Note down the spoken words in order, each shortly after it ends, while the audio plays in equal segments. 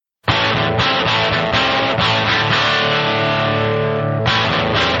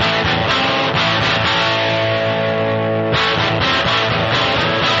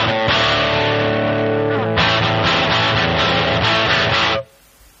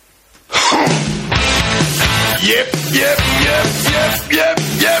Yep, yep, yep, yep, yep, yep,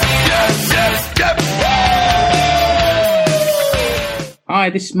 yep, yep, yep. Hi,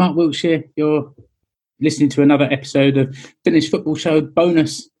 this is Mark Wiltshire. You're listening to another episode of Finnish Football Show,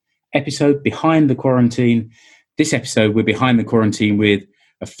 bonus episode Behind the Quarantine. This episode, we're behind the quarantine with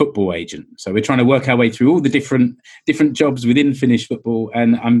a football agent. So we're trying to work our way through all the different jobs within Finnish football.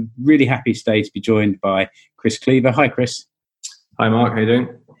 And I'm really happy today to be joined by Chris Cleaver. Hi, Chris. Hi, Mark. How you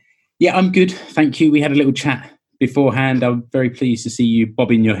doing? Yeah, I'm good. Thank you. We had a little chat beforehand. I'm very pleased to see you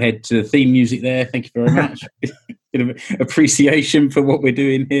bobbing your head to the theme music there. Thank you very much. Bit of appreciation for what we're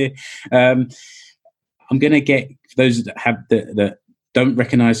doing here. I'm going to get, for those that don't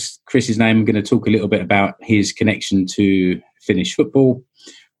recognise Chris's name, I'm going to talk a little bit about his connection to Finnish football,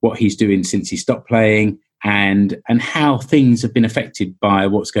 what he's doing since he stopped playing, and how things have been affected by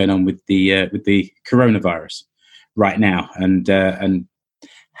what's going on with the coronavirus right now, and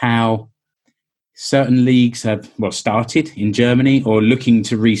how certain leagues have started in Germany or looking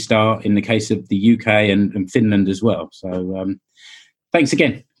to restart in the case of the UK and Finland as well. So thanks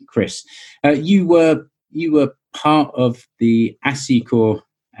again, Chris. You were part of the SJK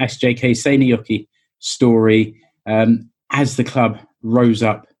Seinäjoki story as the club rose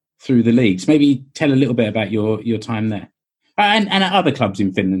up through the leagues. Maybe tell a little bit about your time there and at other clubs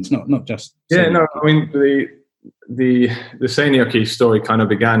in Finland, not just. Yeah, no, I mean the Seinäjoki story kind of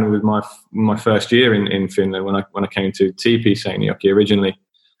began with my first year in Finland when I came to TP Seinäjoki originally.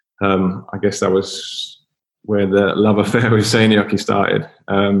 I guess that was where the love affair with Seinäjoki started.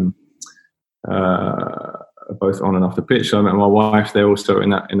 Both on and off the pitch. So I met my wife there also in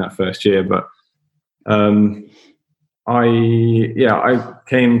that first year. But I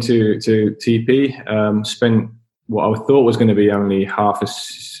came to TP, spent what I thought was going to be only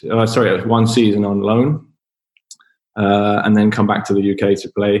one season on loan. And then come back to the UK to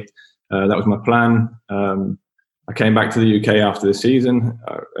play. That was my plan. I came back to the UK after the season.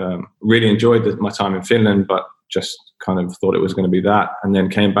 Really enjoyed my time in Finland, but just kind of thought it was going to be that. And then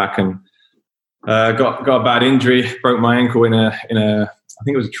came back and got a bad injury. Broke my ankle in a I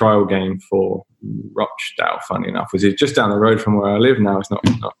think it was a trial game for Rochdale. Funny enough, was it just down the road from where I live now? It's not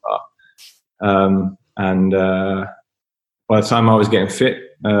far. And by the time I was getting fit,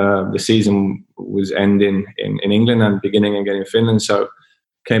 the season was ending in England and beginning again in Finland. So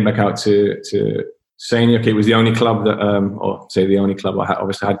came back out to Seinäjoki. It was the only club that, the only club I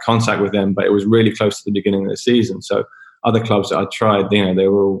obviously had contact with them, but it was really close to the beginning of the season. So other clubs that I tried, they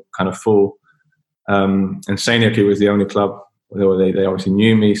were all kind of full. And Seinäjoki was the only club. They obviously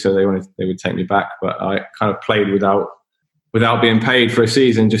knew me, so they would take me back. But I kind of played without being paid for a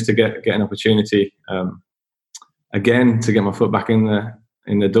season just to get an opportunity. Again, to get my foot back in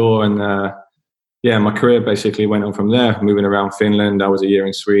the door, and my career basically went on from there. Moving around Finland, I was a year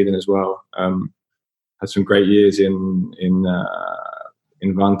in Sweden as well. Had some great years in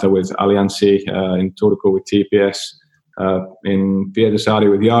Vanta with Alliansi, in Turku with TPS, in Pietarsaari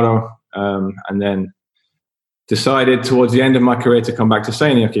with Jaro, and then decided towards the end of my career to come back to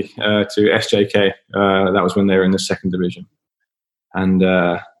Seinäjoki, to SJK. That was when they were in the second division, and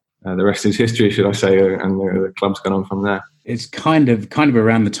the rest is history, should I say, and the club's gone on from there. It's kind of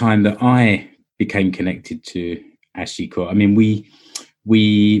around the time that I became connected to SJK. I mean, we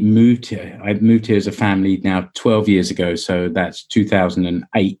moved here. I moved here as a family now 12 years ago, so that's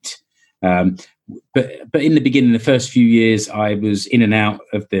 2008. But in the beginning, the first few years, I was in and out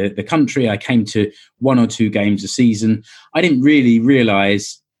of the country. I came to one or two games a season. I didn't really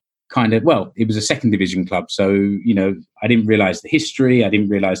realise it was a second division club. So, I didn't realise the history. I didn't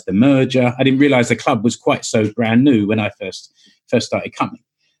realise the merger. I didn't realise the club was quite so brand new when I first started coming.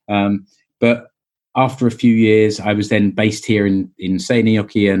 But after a few years, I was then based here in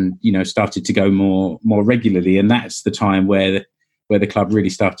Seinäjoki and, started to go more regularly. And that's the time where the club really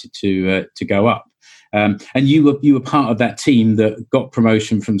started to go up. And you were part of that team that got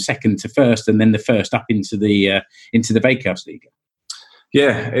promotion from second to first, and then the first up into the Veikkausliiga.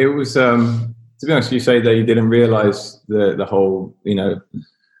 Yeah, it was. To be honest, you say that you didn't realise the whole,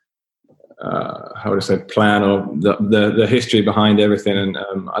 how would I say, plan or the history behind everything. And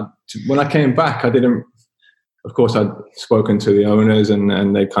when I came back, I didn't. Of course, I'd spoken to the owners,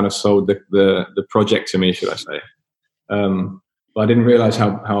 and they kind of sold the project to me, should I say? But I didn't realise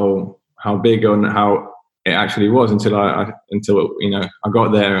how big and how it actually was until I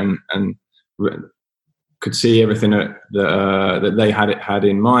got there and could see everything that they had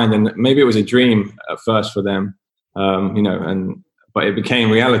in mind, and maybe it was a dream at first for them, but it became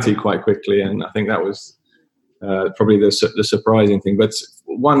reality quite quickly, and I think that was probably the surprising thing. But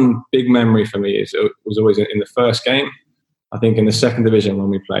one big memory for me was always in the first game. I think in the second division when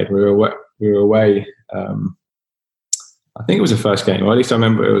we played, we were away I think it was the first game, or at least I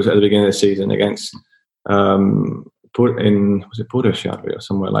remember it was at the beginning of the season against was it Bordeaux or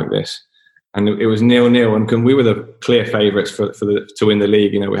somewhere like this, and it was 0-0, and we were the clear favourites to win the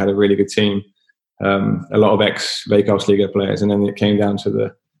league. We had a really good team, a lot of ex-Veikkausliiga players, and then it came down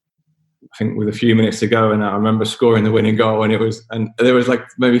to I think with a few minutes to go, and I remember scoring the winning goal, and there was like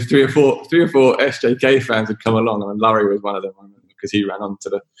maybe three or four SJK fans had come along, and Larry was one of them, because he ran onto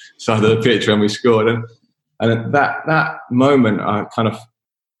the side of the pitch when we scored, and at that moment, I kind of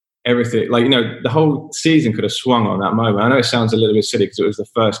everything, like, the whole season could have swung on that moment. I know it sounds a little bit silly because it was the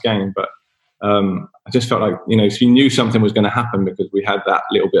first game, but I just felt like, if you knew something was going to happen, because we had that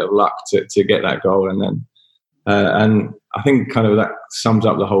little bit of luck to get that goal, and then. And I think kind of that sums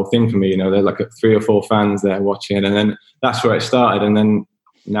up the whole thing for me. There's like 3 or 4 fans there watching it, and then that's where it started. And then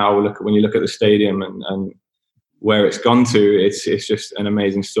now when you look at the stadium and where it's gone to, it's just an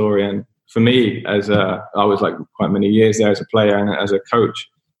amazing story. And for me, I was like quite many years there as a player and as a coach,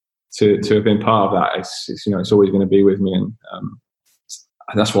 to have been part of that, it's always going to be with me, and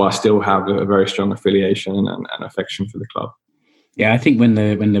that's why I still have a very strong affiliation and affection for the club. Yeah, I think when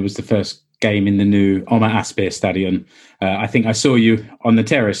there was the first game in the new Oma Asper Stadion, I think I saw you on the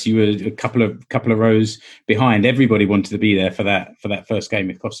terrace. You were a couple of rows behind. Everybody wanted to be there for that first game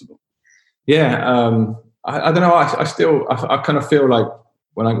if possible. Yeah, I don't know. I kind of feel like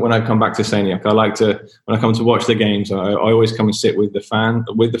when I come back to Seniac, I like to, when I come to watch the games, I always come and sit with the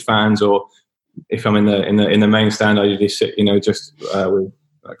fans, or if I'm in the main stand, I usually sit, just with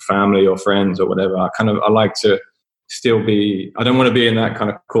like family or friends or whatever. I like to still be. I don't want to be in that kind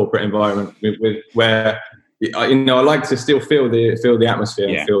of corporate environment where I like to still feel the atmosphere,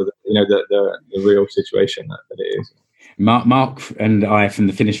 and feel the real situation that it is. Mark and I from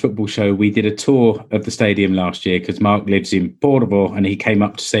the Finnish Football Show, we did a tour of the stadium last year because Mark lives in Porvoo, and he came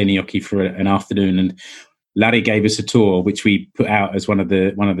up to Seinäjoki for an afternoon, and Larry gave us a tour which we put out as one of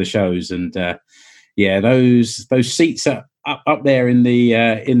the shows. And those seats are up there in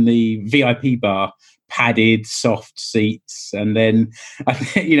the VIP bar, padded soft seats, and then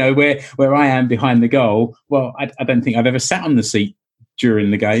where I am behind the goal, well, I don't think I've ever sat on the seat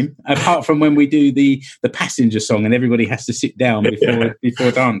during the game, apart from when we do the passenger song and everybody has to sit down before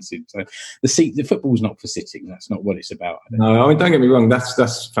dancing. So the football's not for sitting. That's not what it's about. No, I mean, don't get me wrong.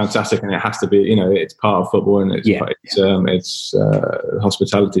 That's fantastic, and it has to be. It's part of football, and it's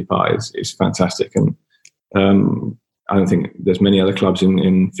hospitality part is fantastic, and I don't think there's many other clubs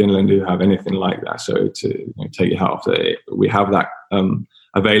in Finland who have anything like that. So to take your hat off, we have that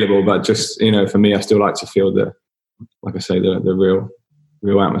available. But just for me, I still like to feel the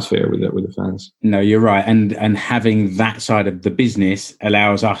real atmosphere with the fans. No, you're right, and having that side of the business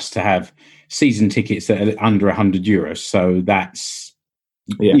allows us to have season tickets that are under €100. So that's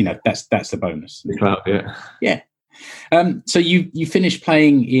that's the bonus. The club, yeah. So you finished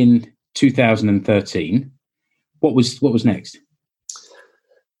playing in 2013. What was next?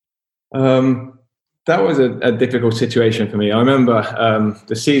 That was a difficult situation for me. I remember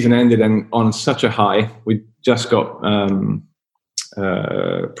the season ended and on such a high. We just got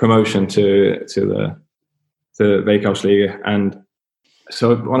promotion to the Veikkausliiga, and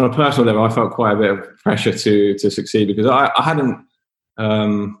so on a personal level, I felt quite a bit of pressure to succeed, because I hadn't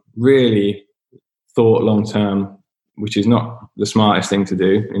really thought long term, which is not the smartest thing to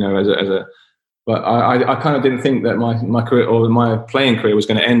do, But I kind of didn't think that my career or my playing career was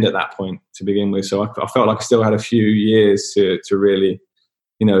going to end at that point to begin with. So I felt like I still had a few years to really,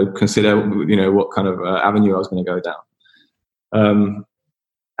 consider, what kind of avenue I was going to go down.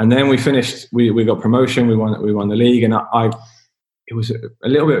 And then we finished. We got promotion. We won the league, and it was a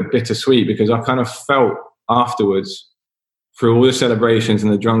little bit bittersweet, because I kind of felt afterwards, through all the celebrations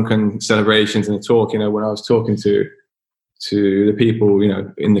and the drunken celebrations and the talk, when I was talking to the people,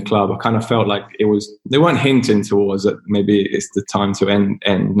 in the club, I kind of felt like they weren't hinting towards that maybe it's the time to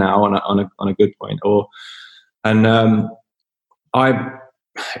end now on a good point,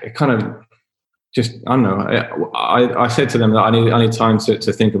 it kind of just, I don't know. I said to them that I need time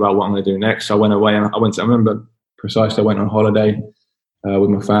to think about what I'm going to do next. So I went away, and I remember precisely, I went on holiday with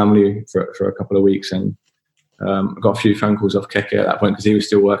my family for a couple of weeks, and got a few phone calls off Keke at that point, because he was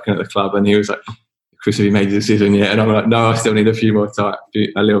still working at the club, and he was like, "Chris, have you made your decision yet?" And I'm like, "No, I still need a few more time,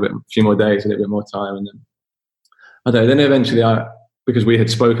 a few more days, a little bit more time." And then I don't know. Then eventually, because we had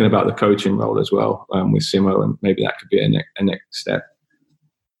spoken about the coaching role as well with Simo, and maybe that could be a next step.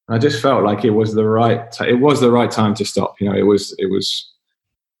 And I just felt like it was the right time to stop. It was.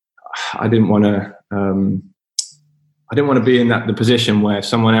 I didn't want to be in the position where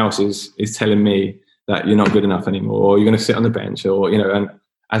someone else is telling me that you're not good enough anymore, or you're going to sit on the bench, or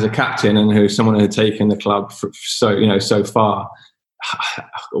as a captain and who's someone who had taken the club so far, I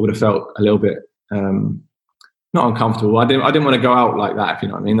would have felt a little bit not uncomfortable. I didn't want to go out like that, if you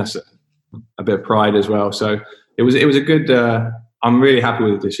know what I mean. That's a bit of pride as well. So it was a good. I'm really happy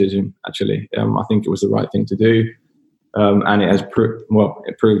with the decision. Actually, I think it was the right thing to do, and it has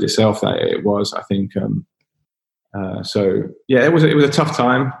it proved itself that it was. I think. So yeah, it was a tough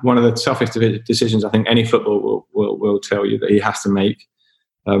time. One of the toughest decisions I think any footballer will tell you that he has to make.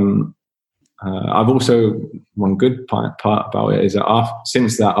 I've also, one good part about it is that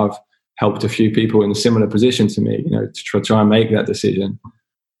since that I've helped a few people in a similar position to me, to try and make that decision.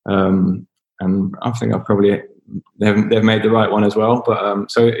 And I think they've made the right one as well.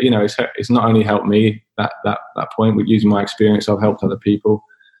 But so it's not only helped me that point with using my experience. I've helped other people,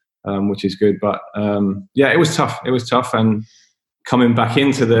 which is good. But it was tough. It was tough, and coming back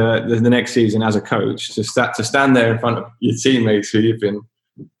into the next season as a coach to stand there in front of your teammates who you've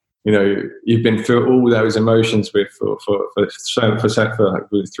been through all those emotions with for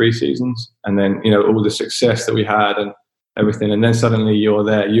 3 seasons, and then all the success that we had and everything, and then suddenly you're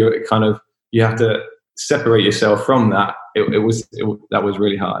there. You have to separate yourself from that. That was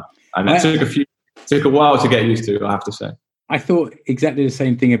really hard, and it took a while to get used to, I have to say. I thought exactly the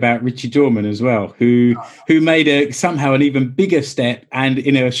same thing about Richie Dorman as well, who made somehow an even bigger step and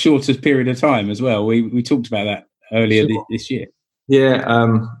in a shorter period of time as well. We talked about that earlier this year. Yeah,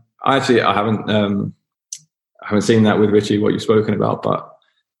 I haven't seen that with Richie, what you've spoken about, but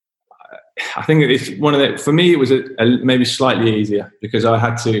I think it's for me, it was maybe slightly easier because I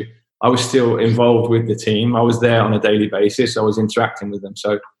was still involved with the team. I was there on a daily basis. I was interacting with them.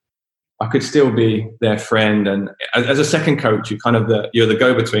 So I could still be their friend. And as a second coach, you're the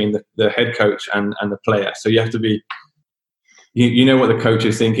go-between the head coach and the player. So you have to be, you know what the coach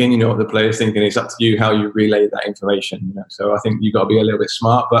is thinking, you know what the player is thinking. It's up to you how you relay that information. So I think you've got to be a little bit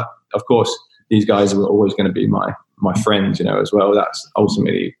smart. But of course, these guys are always going to be my friends, as well. That's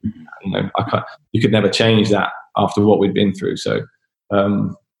ultimately, you could never change that after what we'd been through. So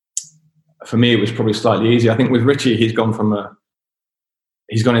for me, it was probably slightly easier. I think with Richie, he's gone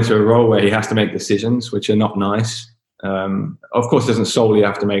into a role where he has to make decisions, which are not nice. Of course, doesn't solely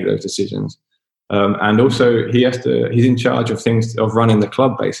have to make those decisions. And also he's in charge of things, of running the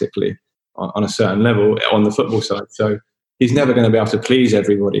club basically on a certain level on the football side. So he's never going to be able to please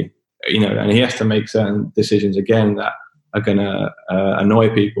everybody, and he has to make certain decisions again that are going to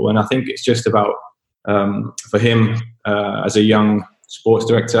annoy people. And I think it's just about, for him as a young sports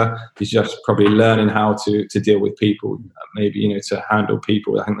director, he's just probably learning how to deal with people, maybe, to handle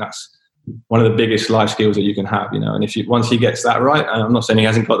people. I think that's one of the biggest life skills that you can have, and once he gets that right, and I'm not saying he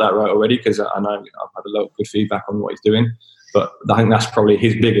hasn't got that right already, because I know I've had a lot of good feedback on what he's doing, but I think that's probably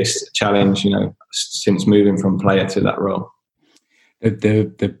his biggest challenge, since moving from player to that role.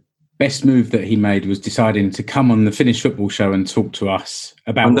 The best move that he made was deciding to come on the Finnish Football Show and talk to us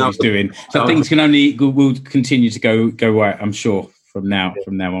about what he's doing. So things will continue to go right, I'm sure, from now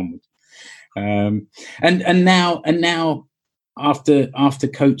onwards. And now after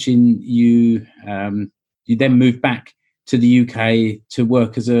coaching, you then moved back to the UK to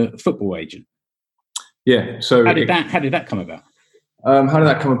work as a football agent. Yeah. So how did that come about? How did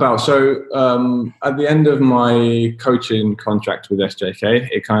that come about? So at the end of my coaching contract with SJK,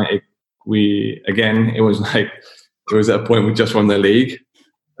 it was at a point we just won the league.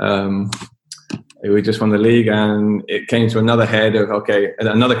 We just won the league, and it came to another head of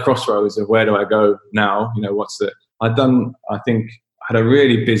another crossroads of where do I go now? I had a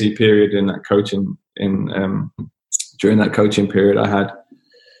really busy period in that coaching. During that coaching period, I'd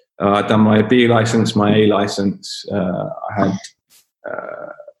done my B license, my A license. I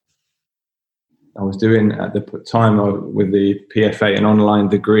was doing at the time with the PFA an online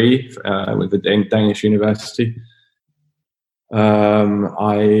degree with the Danish university.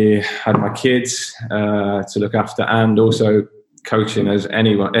 I had my kids to look after, and also coaching, as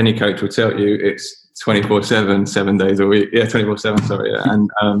any coach would tell you, it's 24/7, 7 days a week. Yeah, 24/7. Sorry. Yeah.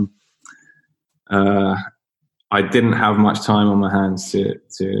 And I didn't have much time on my hands to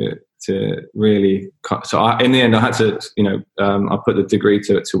really. So in the end, I had to, I put the degree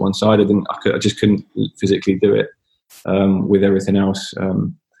to one side. I just couldn't physically do it with everything else.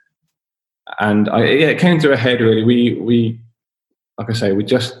 And it came to a head really. We like I say, we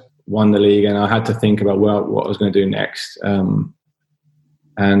just won the league, and I had to think about what I was going to do next.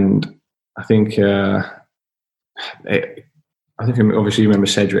 And I think obviously you remember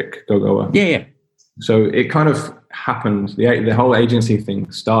Cedric Gogoa. Yeah. So it kind of happened. The whole agency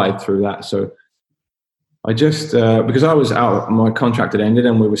thing started through that. So I just because I was out, my contract had ended,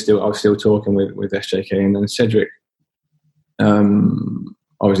 and I was still talking with SJK, and then Cedric.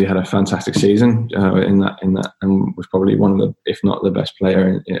 obviously had a fantastic season in that, and was probably one of the, if not the best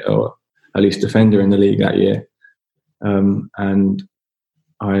player or at least defender in the league that year. And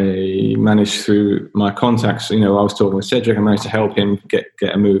I managed through my contacts. I was talking with Cedric. I managed to help him get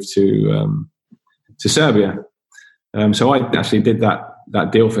a move to Serbia. So I actually did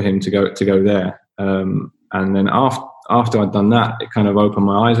that deal for him to go there. And then after I'd done that, it kind of opened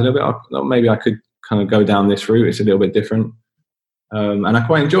my eyes a little bit. I thought maybe I could kind of go down this route. It's a little bit different. And I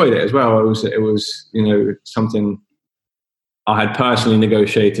quite enjoyed it as well. It was something I had personally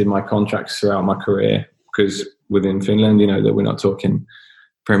negotiated my contracts throughout my career, because within Finland, that we're not talking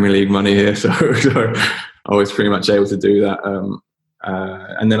Premier League money here, so I was pretty much able to do that.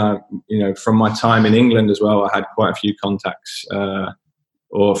 And then I, from my time in England as well, I had quite a few contacts,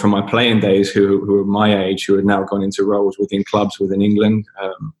 or from my playing days, who were my age, who had now gone into roles within clubs within England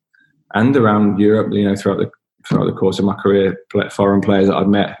and around Europe. Throughout the course of my career, foreign players that I'd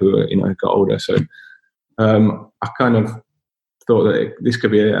met who got older. So I kind of thought that this could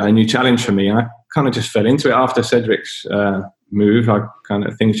be a new challenge for me, and I kind of just fell into it after Cedric's move.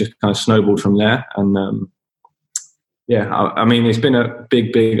 Things just kind of snowballed from there, and I mean, it's been a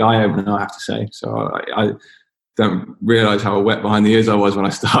big eye opener, I have to say. So I don't realise how wet behind the ears I was when I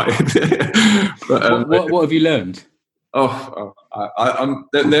started. But, what have you learned? Those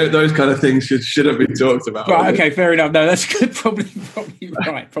kind of things shouldn't be talked about. Right, okay, fair enough. No, that's good. Probably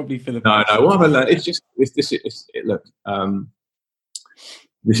right. Probably for the no. What have I learned? It's just look.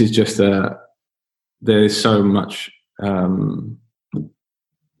 This is just there's so much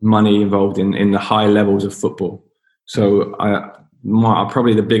money involved in the high levels of football. So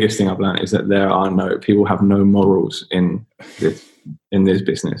probably the biggest thing I've learned is that people have no morals in this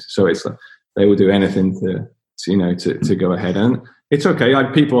business. So it's like they will do anything to go ahead, and it's okay.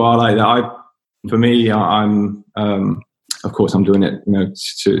 People are like that. For me, I'm of course I'm doing it,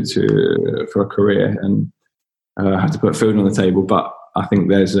 for a career, and I have to put food on the table. But I think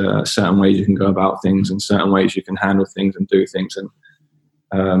there's certain ways you can go about things, and certain ways you can handle things and do things. And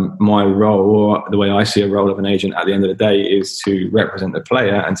my role, or the way I see a role of an agent at the end of the day, is to represent the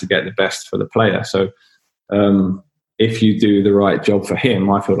player and to get the best for the player. So if you do the right job for him,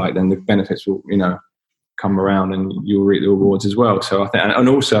 I feel like then the benefits will, come around, and you'll reap the rewards as well. So I think, and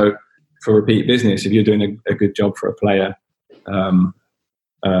also for repeat business, if you're doing a good job for a player,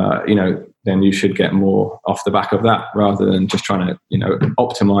 then you should get more off the back of that, rather than just trying to,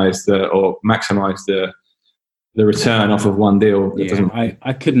 optimize or maximize the return off of one deal.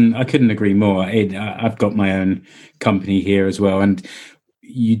 I couldn't agree more. I've got my own company here as well, and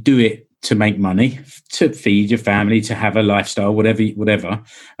you do it to make money, to feed your family, to have a lifestyle, whatever.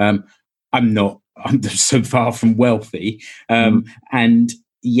 I'm so far from wealthy, and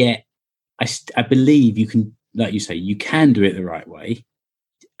yet I believe you can, like you say, you can do it the right way,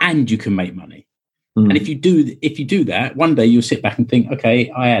 and you can make money. And if you do that, one day you'll sit back and think, okay,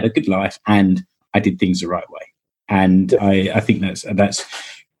 I had a good life and I did things the right way. And I think that's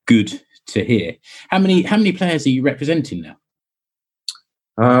good to hear. How many players are you representing now?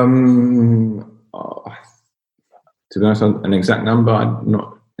 To be honest, an exact number I'm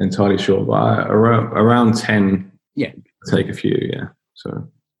not entirely sure, but around 10. Yeah, take a few. Yeah, so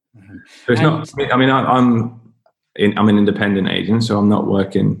it's not. I mean, I'm an independent agent, so I'm not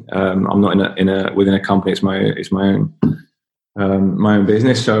working. I'm not within a company. It's my own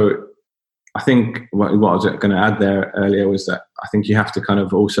business. So I think what I was going to add there earlier was that I think you have to kind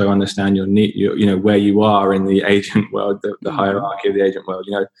of also understand your where you are in the agent world, the hierarchy of the agent world,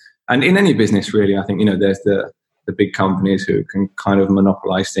 and in any business really. I think there's the big companies who can kind of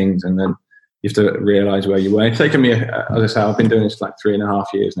monopolize things, and then you have to realize where you were. It's taken me, as I say, I've been doing this for like 3.5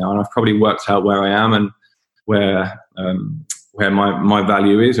 years now, and I've probably worked out where I am and where my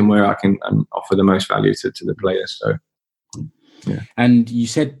value is, and where I can offer the most value to the players. So. Yeah. And you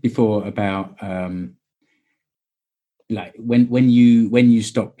said before about like when you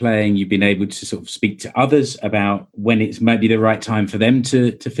stop playing, you've been able to sort of speak to others about when it's maybe the right time for them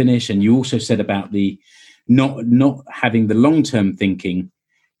to finish. And you also said about the not having the long-term thinking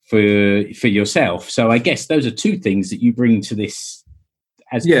for yourself. So I guess those are two things that you bring to this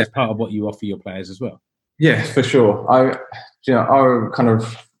as part of what you offer your players as well. Yeah, for sure. I kind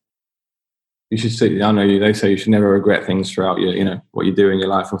of. You should see. I know they say you should never regret things throughout your, what you do in your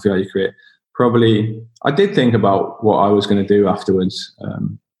life or throughout your career. Probably, I did think about what I was going to do afterwards.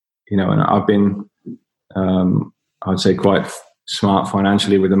 And I've been, I'd say, quite smart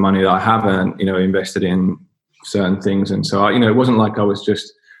financially with the money that I have, and invested in certain things. And so, it wasn't like I was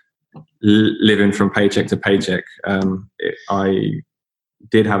just living from paycheck to paycheck. I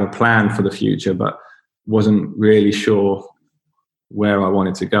did have a plan for the future, but wasn't really sure where I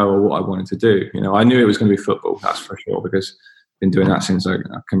wanted to go or what I wanted to do. I knew it was going to be football, that's for sure, because I've been doing that since I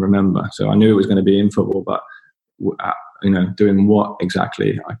can remember. So I knew it was going to be in football, but doing what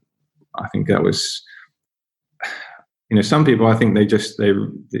exactly? I think that was, some people, I think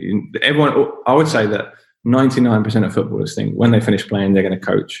everyone. I would say that 99% of footballers think when they finish playing, they're going to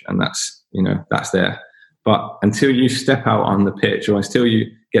coach, and that's there. But until you step out on the pitch, or until you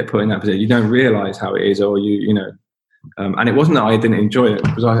get put in that position, you don't realise how it is, or and it wasn't that I didn't enjoy it,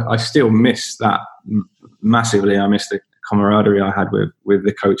 because I still miss that massively. I miss the camaraderie I had with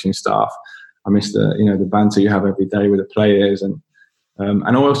the coaching staff. I miss the banter you have every day with the players, and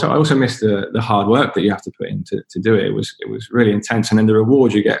I also miss the hard work that you have to put in to do it. It was really intense, and then the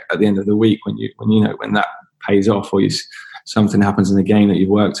reward you get at the end of the week when that pays off, or something happens in the game that you've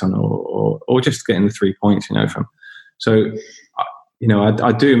worked on, or just getting the 3 points from. So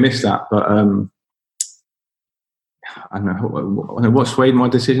I do miss that, but I don't know what swayed my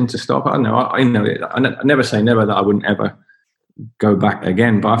decision to stop. I don't know. I never say never that I wouldn't ever go back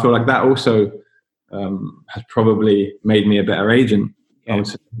again, but I feel like that also has probably made me a better agent. Yeah.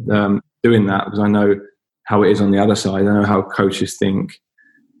 Doing that, because I know how it is on the other side. I know how coaches think.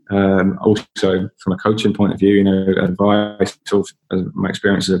 Also, from a coaching point of view, advice of my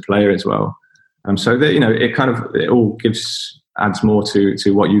experience as a player as well. So that it all adds more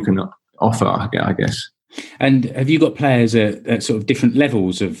to what you can offer, I guess. And have you got players at sort of different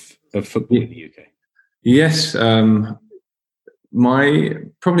levels of football in the UK? Yes, my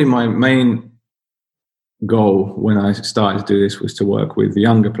main goal when I started to do this was to work with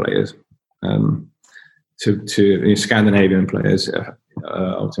younger players, to Scandinavian players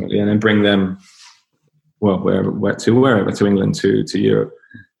ultimately, and then bring them wherever to England, to Europe,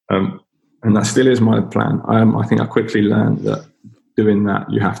 and that still is my plan. I think I quickly learned that doing that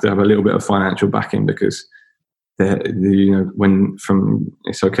you have to have a little bit of financial backing, because it's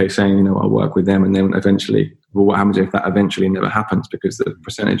okay saying I'll work with them, and then eventually, what happens if that eventually never happens? Because the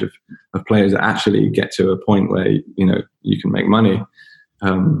percentage of players that actually get to a point where you can make money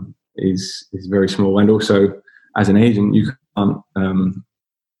is very small. And also, as an agent, you can't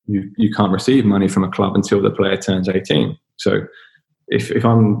receive money from a club until the player turns 18. So if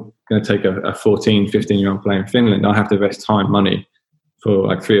I'm going to take a 14, 15-year-old player in Finland, I have to invest time, money for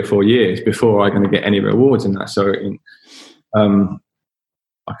like 3 or 4 years before I'm going to get any rewards in that. So I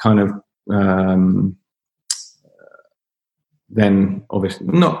kind of then obviously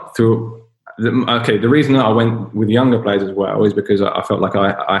not through. The reason that I went with younger players as well is because I felt like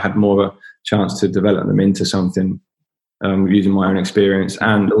I had more of a chance to develop them into something using my own experience.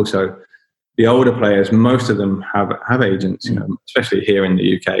 And also the older players, most of them have agents, especially here in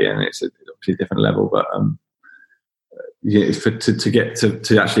the UK, and it's obviously a different level, but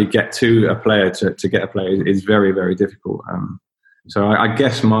to actually get to a player, to get a player is very, very difficult. So I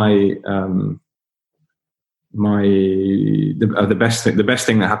guess the best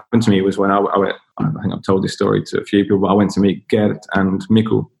thing that happened to me was when I went. I think I've told this story to a few people, but I went to meet Gert and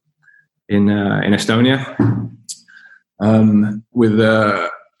Mikko in Estonia.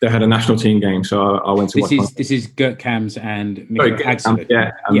 They had a national team game, so I went to watch. This is Gert Kams and Mikko Hagsel.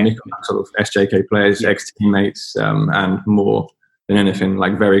 Mikko, sort of SJK players, ex-teammates, and more than anything,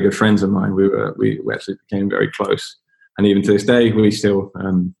 like very good friends of mine. We actually became very close, and even to this day, we still.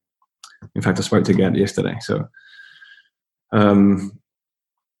 In fact, I spoke to Gert yesterday, so I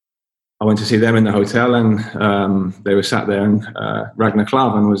went to see them in the hotel, and they were sat there, and Ragnar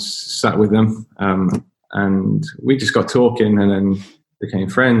Klavan was sat with them, and we just got talking, and then became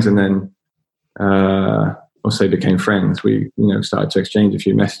friends, and then became friends. We started to exchange a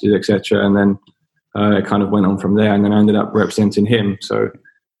few messages, etc., and then it kind of went on from there, and then I ended up representing him. So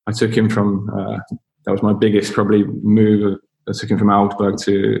I took him from that was my biggest probably move. I took him from Augsburg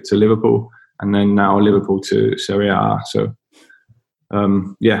to Liverpool, and then now Liverpool to Serie A. So,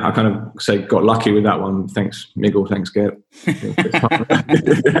 I kind of got lucky with that one. Thanks, Miguel. Thanks, Gert.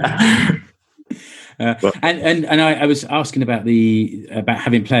 And I was asking about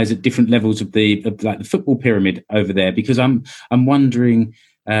having players at different levels of the football pyramid over there, because I'm wondering.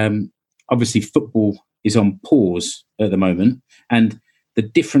 Obviously, football is on pause at the moment, and the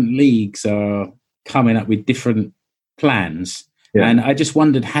different leagues are coming up with different plans, and I just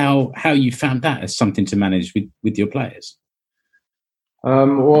wondered how you found that as something to manage with your players.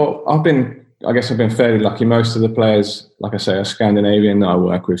 Well, I've been fairly lucky. Most of the players, like I say, are Scandinavian that I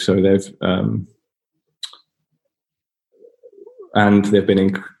work with, so they've and they've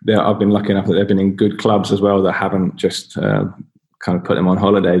been I've been lucky enough that they've been in good clubs as well that haven't just kind of put them on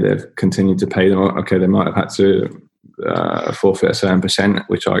holiday. They've continued to pay them. Okay, they might have had to forfeit a certain percent,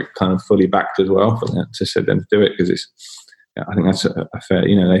 which I kind of fully backed as well to set them to do it, because I think that's a fair.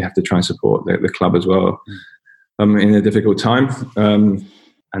 They have to try and support the club as well in a difficult time.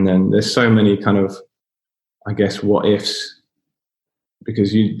 And then there's so many kind of, I guess, what ifs,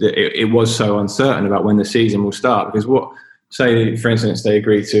 because it was so uncertain about when the season will start. Because say, for instance, they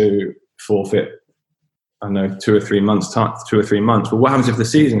agree to forfeit, I don't know, 2 or 3 months. Well, what happens if the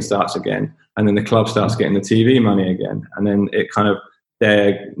season starts again and then the club starts getting the TV money again, and then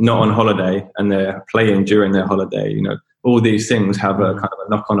they're not on holiday and they're playing during their holiday? All these things have a kind of a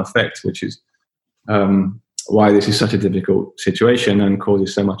knock-on effect, which is why this is such a difficult situation and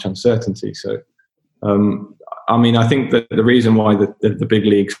causes so much uncertainty. So, I think that the reason why the big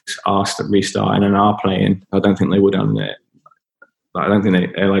leagues are restarting and are playing, I don't think they would on it. I don't think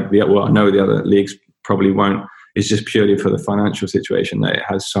they like I know the other leagues probably won't. It's just purely for the financial situation that it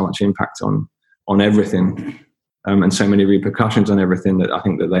has so much impact on everything, and so many repercussions on everything, that I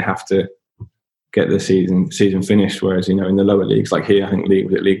think that they have to get the season finished. Whereas in the lower leagues, like here, I think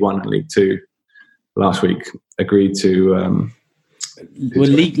League One and League Two last week agreed to.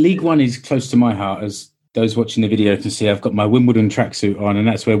 League One is close to my heart, as those watching the video can see. I've got my Wimbledon tracksuit on, and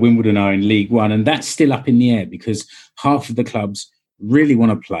that's where Wimbledon are in League One, and that's still up in the air because half of the clubs really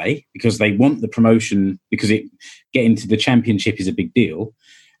want to play because they want the promotion, because getting to the championship is a big deal,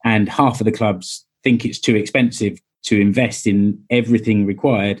 and half of the clubs think it's too expensive to invest in everything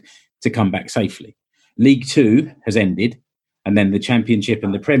required to come back safely. League Two has ended, and then the Championship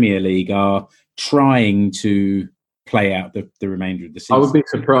and the Premier League are trying to play out the remainder of the season. I'll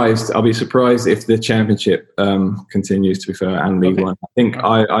be surprised if the Championship continues, to be fair, and League One. I think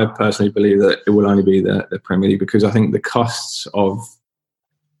I personally believe that it will only be the Premier League, because I think the costs of,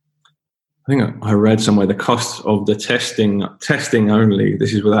 I think I read somewhere, the cost of the testing only,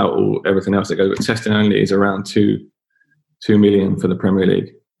 this is without everything else that goes, but testing only is around 2 million for the Premier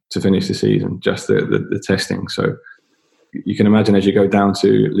League to finish the season, just the testing. So you can imagine, as you go down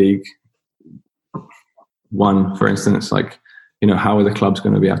to League One, for instance, how are the clubs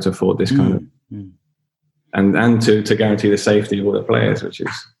going to be able to afford this kind of, and to guarantee the safety of all the players, which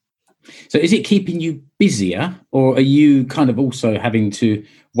is. So is it keeping you busier, or are you kind of also having to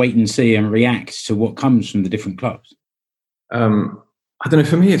wait and see and react to what comes from the different clubs? I don't know.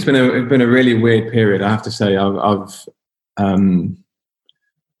 For me, it's been a really weird period. I have to say, I've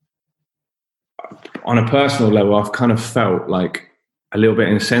on a personal level, I've kind of felt like a little bit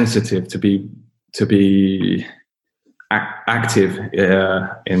insensitive to be active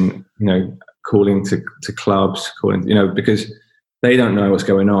in calling to clubs, because they don't know what's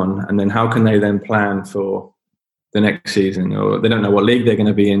going on, and then how can they then plan for the next season, or they don't know what league they're going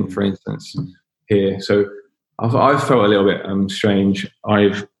to be in, for instance, here. So I've felt a little bit strange.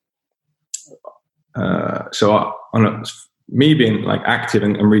 Me being active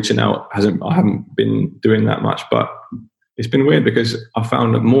and reaching out, I haven't been doing that much, but it's been weird because I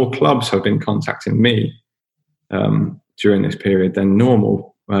found that more clubs have been contacting me during this period than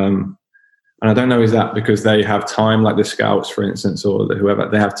normal. And I don't know, is that because they have time, like the scouts, for instance, or whoever,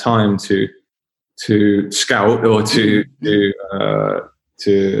 they have time to scout or to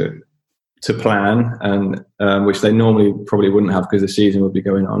plan, and which they normally probably wouldn't have because the season would be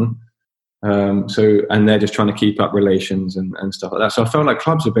going on. And they're just trying to keep up relations and stuff like that. So I felt like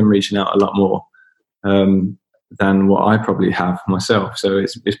clubs have been reaching out a lot more than what I probably have myself. So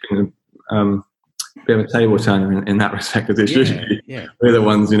it's been a bit of a table turner in that respect, because it's usually we're the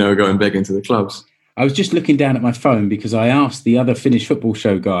ones, going begging to the clubs. I was just looking down at my phone because I asked the other Finnish Football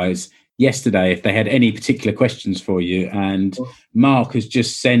Show guys yesterday if they had any particular questions for you, and Mark has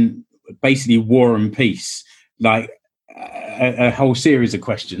just sent basically War and Peace, like a whole series of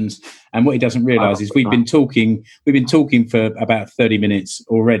questions. And what he doesn't realise is we've been talking for about 30 minutes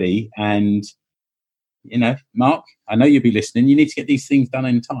already, and Mark, I know you'll be listening. You need to get these things done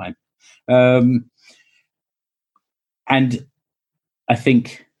in time. And I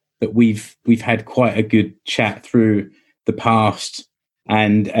think that we've had quite a good chat through the past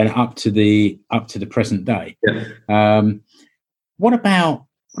and up to the present day. Yeah. What about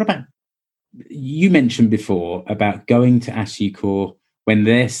you mentioned before about going to Asukor when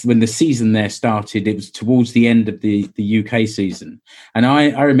the season there started? It was towards the end of the UK season, and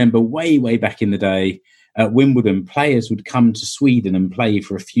I remember way back in the day at Wimbledon, players would come to Sweden and play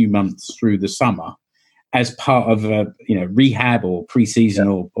for a few months through the summer as part of a rehab or pre-season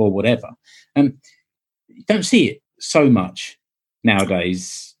or whatever. And you don't see it so much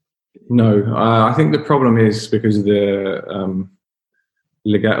nowadays. No, I think the problem is because of the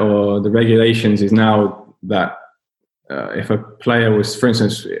the regulations is now that if a player was, for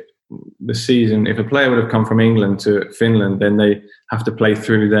instance, the season, if a player would have come from England to Finland, then they have to play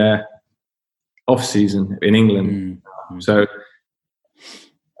through their off season in England. So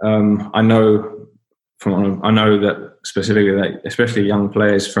I know that specifically that especially young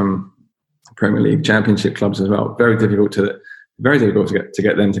players from Premier League, Championship clubs as well, very difficult to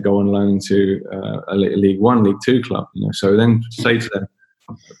get them to go on loan to a League One, League Two club. So then say to them,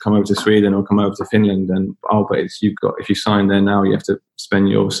 come over to Sweden or come over to Finland, and but if you sign there now, you have to spend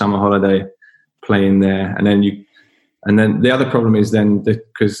your summer holiday playing there, and then the other problem is then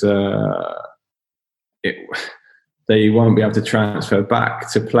because they won't be able to transfer back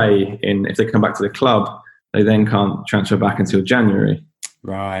to play if they come back to the club, they then can't transfer back until January.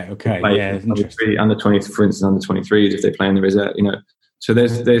 Right. Okay. Under 20, for instance, under 23s if they play in the reserve. So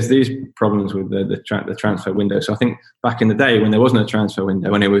there's these problems with the transfer window. So I think back in the day when there wasn't a transfer window,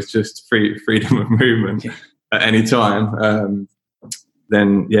 when it was just freedom of movement at any time,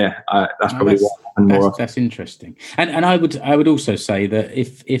 then that's probably what happened more. That's interesting. And I would also say that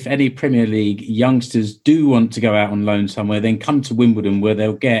if any Premier League youngsters do want to go out on loan somewhere, then come to Wimbledon, where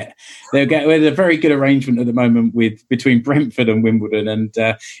they'll get a very good arrangement at the moment between Brentford and Wimbledon, and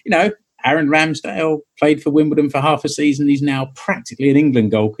Aaron Ramsdale played for Wimbledon for half a season. He's now practically an England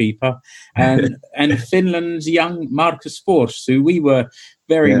goalkeeper. And Finland's young Marcus Fors, who we were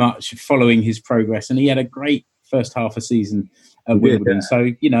very much following his progress, and he had a great first half a season at Wimbledon.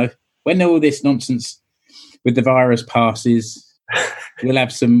 So, when all this nonsense with the virus passes, we'll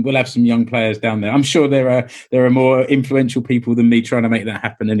have some young players down there. I'm sure there are more influential people than me trying to make that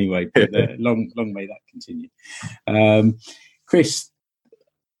happen anyway, but long may that continue. Chris,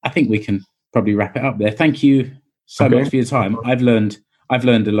 I think we can probably wrap it up there. Thank you so much for your time. I've learned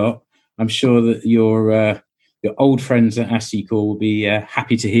a lot. I'm sure that your old friends at ASICO will be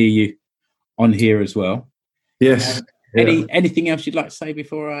happy to hear you on here as well. Yes. Anything else you'd like to say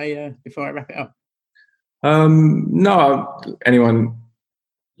before I wrap it up? No. Anyone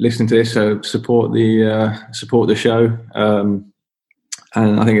listening to this, support the show. And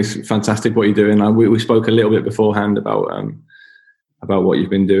I think it's fantastic what you're doing. We spoke a little bit beforehand about what you've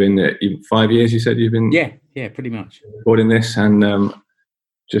been doing. 5 years, you said you've been. Yeah, pretty much recording this, and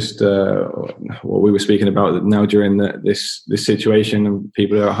just what we were speaking about now during this situation, and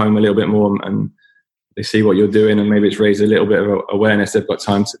people are at home a little bit more, and they see what you're doing, and maybe it's raised a little bit of awareness. They've got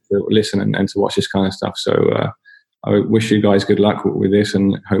time to listen and to watch this kind of stuff. So I wish you guys good luck with this,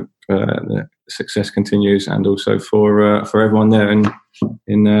 and hope the success continues, and also for everyone there in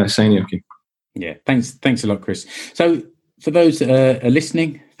Seinäjoki. Yeah, thanks a lot, Chris. So for those that are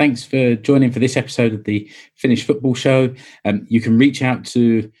listening, thanks for joining for this episode of the Finnish Football Show. You can reach out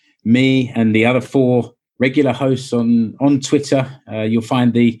to me and the other 4 regular hosts on Twitter. You'll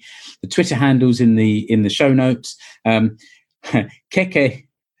find the Twitter handles in the show notes. Keke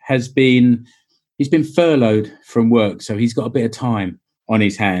he's been furloughed from work, so he's got a bit of time on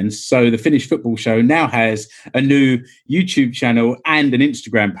his hands. So the Finnish Football Show now has a new YouTube channel and an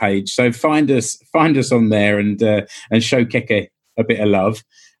Instagram page. So find us on there and show Keke a bit of love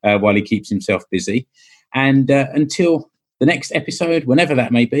while he keeps himself busy. And until the next episode, whenever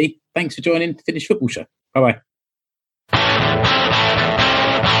that may be, thanks for joining the Finnish Football Show. Bye-bye.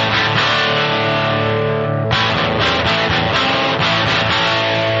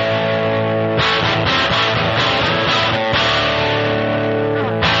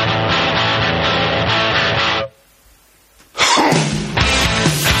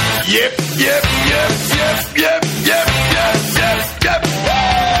 Yep.